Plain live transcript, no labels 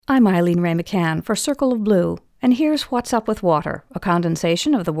I'm Eileen Ray McCann for Circle of Blue, and here's What's Up with Water, a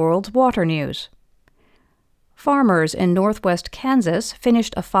condensation of the world's water news. Farmers in northwest Kansas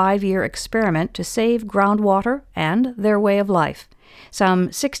finished a 5-year experiment to save groundwater and their way of life. Some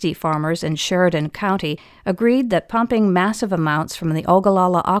 60 farmers in Sheridan County agreed that pumping massive amounts from the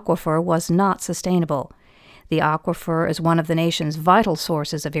Ogallala Aquifer was not sustainable. The aquifer is one of the nation's vital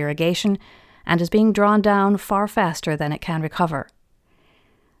sources of irrigation and is being drawn down far faster than it can recover.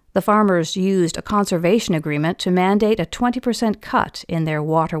 The farmers used a conservation agreement to mandate a 20% cut in their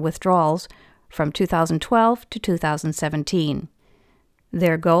water withdrawals from 2012 to 2017.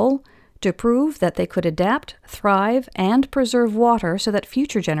 Their goal? To prove that they could adapt, thrive, and preserve water so that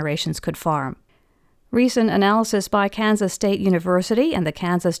future generations could farm. Recent analysis by Kansas State University and the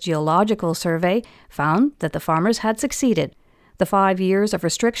Kansas Geological Survey found that the farmers had succeeded. The 5 years of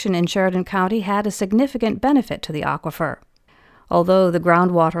restriction in Sheridan County had a significant benefit to the aquifer. Although the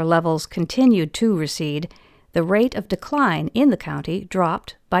groundwater levels continued to recede, the rate of decline in the county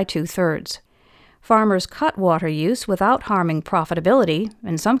dropped by 2/3. Farmers cut water use without harming profitability.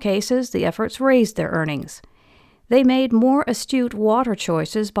 In some cases, the efforts raised their earnings. They made more astute water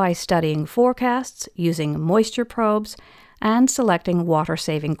choices by studying forecasts, using moisture probes, and selecting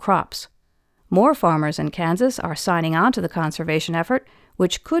water-saving crops. More farmers in Kansas are signing on to the conservation effort,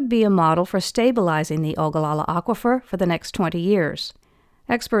 which could be a model for stabilizing the Ogallala Aquifer for the next 20 years.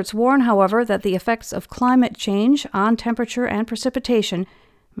 Experts warn, however, that the effects of climate change on temperature and precipitation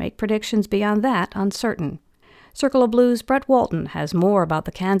make predictions beyond that uncertain. Circle of Blue's Brett Walton has more about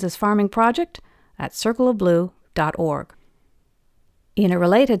the Kansas Farming Project at circleofblue.org. In a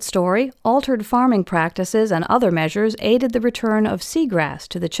related story, altered farming practices and other measures aided the return of seagrass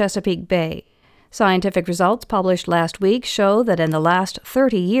to the Chesapeake Bay. Scientific results published last week show that in the last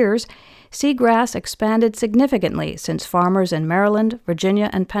 30 years, seagrass expanded significantly since farmers in Maryland, Virginia,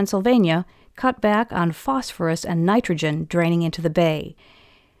 and Pennsylvania cut back on phosphorus and nitrogen draining into the bay.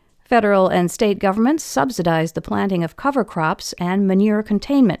 Federal and state governments subsidized the planting of cover crops and manure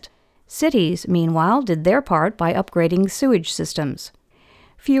containment. Cities, meanwhile, did their part by upgrading sewage systems.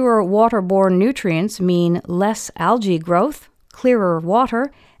 Fewer waterborne nutrients mean less algae growth, clearer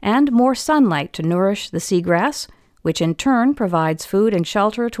water, and more sunlight to nourish the seagrass, which in turn provides food and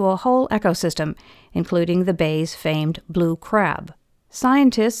shelter to a whole ecosystem, including the bay's famed blue crab.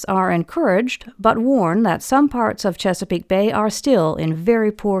 Scientists are encouraged, but warn that some parts of Chesapeake Bay are still in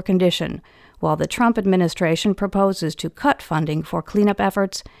very poor condition, while the Trump administration proposes to cut funding for cleanup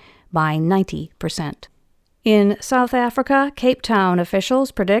efforts by 90%. In South Africa, Cape Town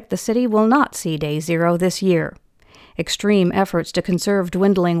officials predict the city will not see day zero this year. Extreme efforts to conserve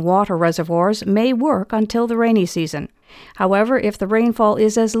dwindling water reservoirs may work until the rainy season. However, if the rainfall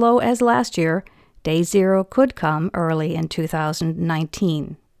is as low as last year, day zero could come early in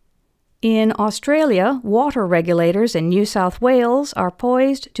 2019. In Australia, water regulators in New South Wales are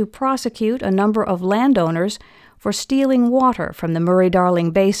poised to prosecute a number of landowners for stealing water from the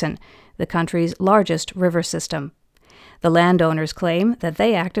Murray-Darling Basin, the country's largest river system. The landowners claim that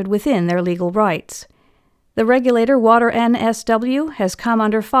they acted within their legal rights. The regulator, Water NSW, has come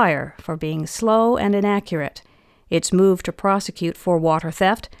under fire for being slow and inaccurate. Its move to prosecute for water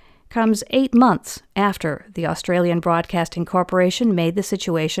theft comes 8 months after the Australian Broadcasting Corporation made the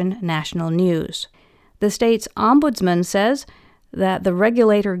situation national news. The state's ombudsman says that the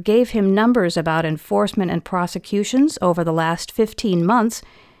regulator gave him numbers about enforcement and prosecutions over the last 15 months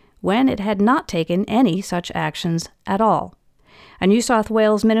when it had not taken any such actions at all. A New South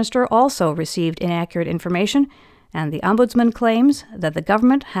Wales minister also received inaccurate information, and the ombudsman claims that the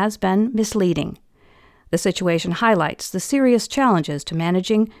government has been misleading. The situation highlights the serious challenges to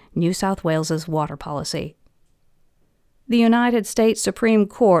managing New South Wales's water policy. The United States Supreme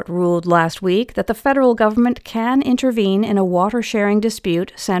Court ruled last week that the federal government can intervene in a water-sharing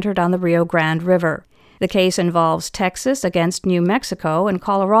dispute centered on the Rio Grande River. The case involves Texas against New Mexico and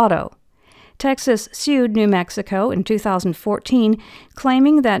Colorado. Texas sued New Mexico in 2014,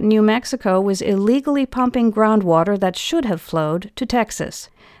 claiming that New Mexico was illegally pumping groundwater that should have flowed to Texas.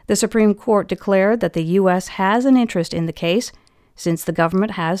 The Supreme Court declared that the U.S. has an interest in the case, since the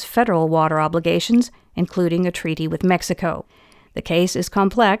government has federal water obligations, including a treaty with Mexico. The case is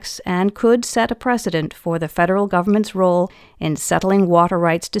complex and could set a precedent for the federal government's role in settling water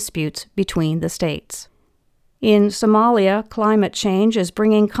rights disputes between the states. In Somalia, climate change is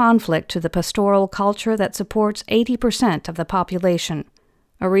bringing conflict to the pastoral culture that supports 80% of the population.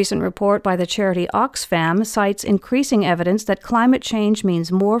 A recent report by the charity Oxfam cites increasing evidence that climate change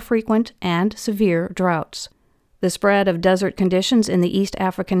means more frequent and severe droughts. The spread of desert conditions in the East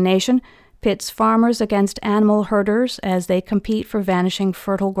African nation pits farmers against animal herders as they compete for vanishing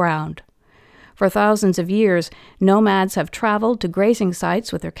fertile ground. For thousands of years, nomads have traveled to grazing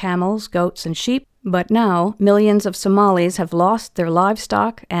sites with their camels, goats, and sheep, but now millions of Somalis have lost their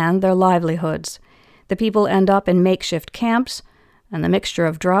livestock and their livelihoods. The people end up in makeshift camps, and the mixture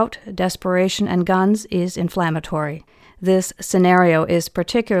of drought, desperation, and guns is inflammatory. This scenario is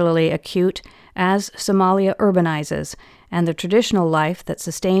particularly acute as Somalia urbanizes, and the traditional life that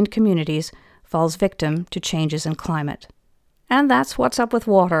sustained communities falls victim to changes in climate. And that's What's Up with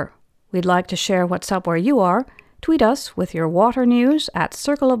Water. We'd like to share what's up where you are. Tweet us with your water news at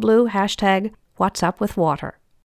Circle of Blue #WhatsUpWithWater.